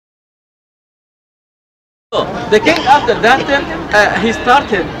So the king after that, he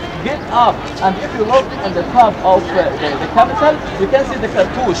started get up, and if you look on the top of the capital, you can see the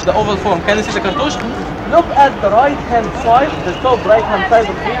cartouche, the oval form. Can you see the cartouche? Look at the right hand side, the top right hand side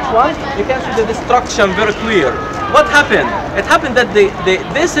of each one. You can see the destruction very clear. What happened? It happened that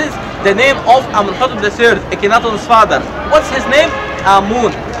this is the name of Amenhotep III, Akhenaton's father. What's his name?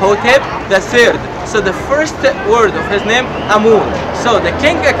 Amenhotep III. So the first word of his name, Amun. So the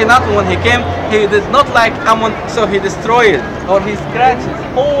king Akhenaton, when he came, he did not like Amun, so he destroyed or he scratched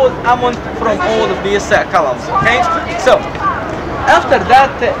all Amun from all of these columns. Okay. So after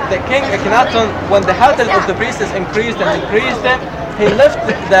that, the king Akhenaton, when the hatred of the priests increased and increased, he left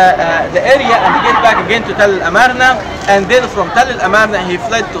the area and he get back again to Tell el-Amarna, and then from Tell el-Amarna he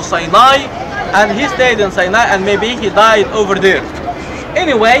fled to Sinai, and he stayed in Sinai, and maybe he died over there.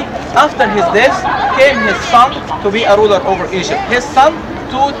 Anyway, after his death came his son to be a ruler over Egypt. His son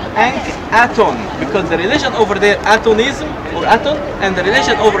Tutankhamun, because the religion over there Atonism or Aton, and the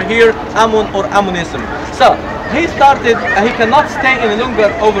religion over here Amun or Amunism. So he started, he cannot stay any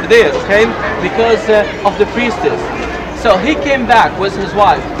longer over there, okay, because of the priestess. So he came back with his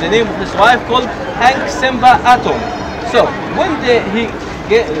wife. The name of his wife called Aton. So when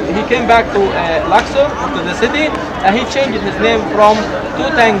he came back to Luxor, to the city, he changed his name from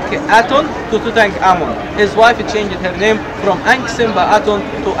Tutankhamun to Tutankhamun. His wife changed her name from Aton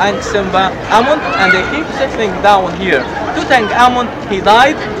to Amun, and they keep settling down here. Tutankhamun, he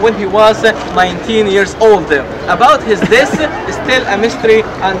died when he was 19 years old. About his death is still a mystery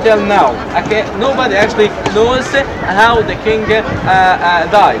until now. Okay, nobody actually knows how the king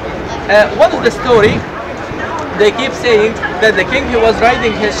died. One of the story, they keep saying that the king, he was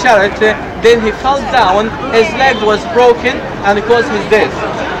riding his chariot, then he fell down, his leg was broken, and it caused his death.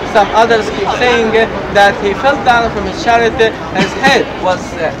 Some others keep saying that he fell down from his chariot, his head was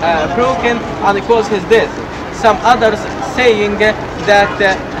broken, and it caused his death. Some others saying that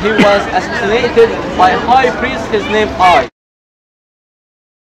he was assassinated by a high priest, his name I.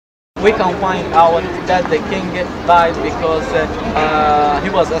 We can find out that the king died because he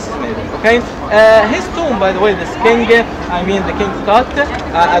was assassinated. Okay, his tomb, by the way, this king, I mean the king Tut,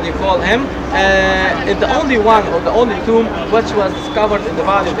 as you call him, is the only one or the only tomb which was discovered in the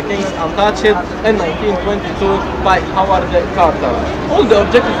Valley of the Kings untouched in 1922 by Howard Carter. All the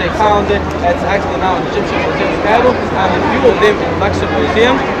objects they found, it's actually now in the Egyptian Museum in Cairo, and a few of them in the Luxor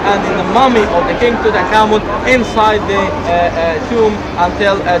Museum, and the mummy of the king Tutankhamun inside the tomb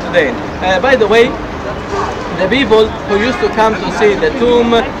until today. By the way, the people who used to come to see the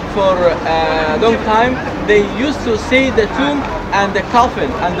tomb for a long time, they used to see the tomb and the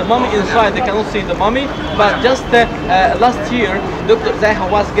coffin and the mummy inside. They cannot see the mummy, but just last year Dr.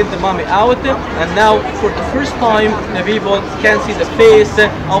 Zahra was get the mummy out, and now for the first time the people can see the face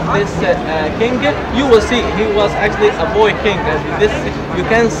of this king. You will see he was actually a boy king, and this you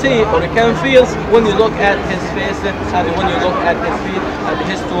can see or you can feel when you look at his face and when you look at his feet at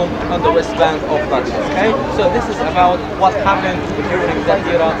his tomb on the west bank of Luxor. Okay, so this is about what happened during that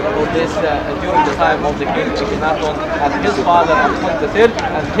era of this during the time of the king Akhenaton and his father Amenhotep III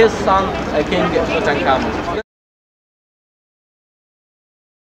and his son King Tutankhamun.